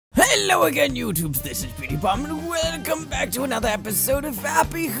Hello again, YouTubes. This is BeenieBomb, and welcome back to another episode of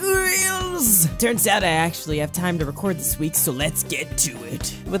Happy Wheels. Turns out I actually have time to record this week, so let's get to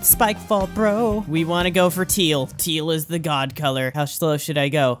it. With Spikefall, bro, we want to go for teal. Teal is the god color. How slow should I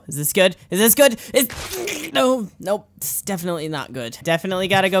go? Is this good? Is this good? No, nope. It's definitely not good. Definitely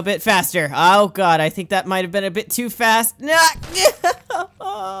gotta go a bit faster. Oh god, I think that might have been a bit too fast.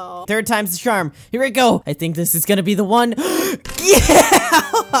 Third time's the charm. Here we go. I think this is gonna be the one. Yeah!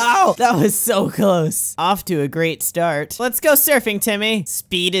 That was so close. Off to a great start. Let's go surfing, Timmy.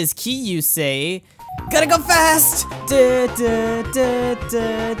 Speed is key, you say. Gotta go fast.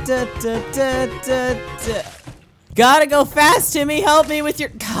 Gotta go fast, Timmy. Help me with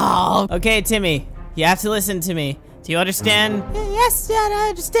your. Oh. Okay, Timmy. You have to listen to me. Do you understand? Yes, Dad, I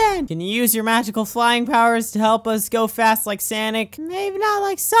understand. Can you use your magical flying powers to help us go fast like Sonic? Maybe not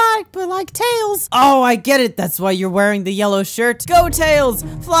like Sonic, but like Tails. Oh, I get it. That's why you're wearing the yellow shirt. Go, Tails.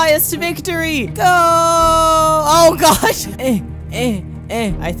 Fly us to victory. Go. Oh, gosh. I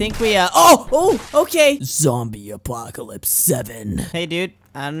think we, okay. Zombie Apocalypse 7. Hey, dude.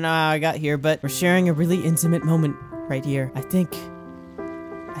 I don't know how I got here, but we're sharing a really intimate moment right here. I think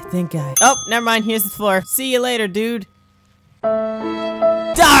oh, never mind. Here's the floor. See you later, dude.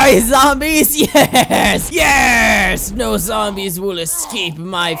 Die, zombies! Yes! Yes! No zombies will escape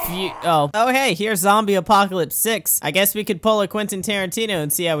my Oh, hey, here's Zombie Apocalypse 6. I guess we could pull a Quentin Tarantino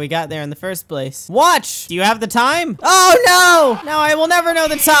and see how we got there in the first place. Watch! Do you have the time? Oh, no! No, I will never know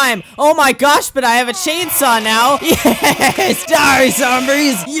the time. Oh my gosh, but I have a chainsaw now. Yes! Die,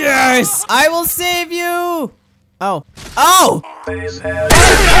 zombies! Yes! I will save you! Oh. Oh!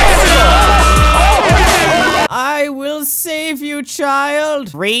 I will save you,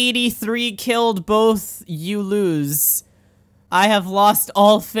 child! Brady 3 killed both, you lose. I have lost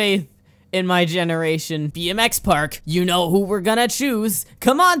all faith in my generation. BMX park, you know who we're gonna choose.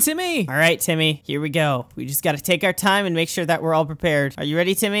 Come on, Timmy! All right, Timmy, here we go. We just gotta take our time and make sure that we're all prepared. Are you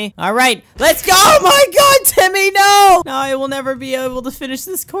ready, Timmy? All right, let's go! Oh my god, Timmy, no! Now I will never be able to finish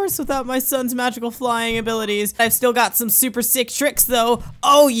this course without my son's magical flying abilities. I've still got some super sick tricks, though.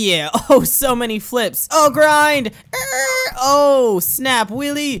 Oh, yeah. Oh, so many flips. Oh, grind! Oh, snap,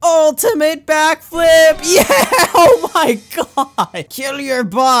 wheelie. Ultimate backflip! Yeah! Oh my god! Kill your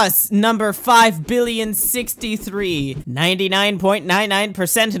boss, number 5,063,000,063.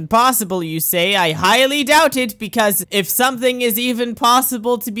 99.99% impossible, you say? I highly doubt it, because if something is even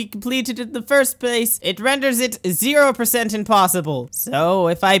possible to be completed in the first place, it renders it 0% impossible. So,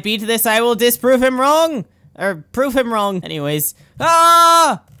 if I beat this, I will disprove him wrong. Or, prove him wrong. Anyways.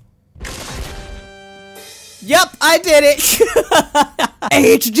 Ah! Yup, I did it!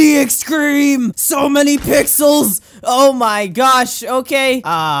 HD Extreme! So many pixels! Oh my gosh, okay.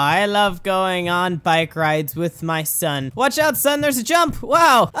 I love going on bike rides with my son. Watch out, son, there's a jump.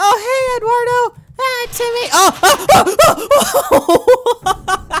 Wow. Oh, hey, Eduardo. Hi, Timmy.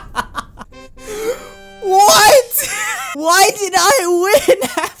 What? Why did I win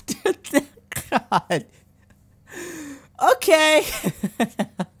after that? God. Okay.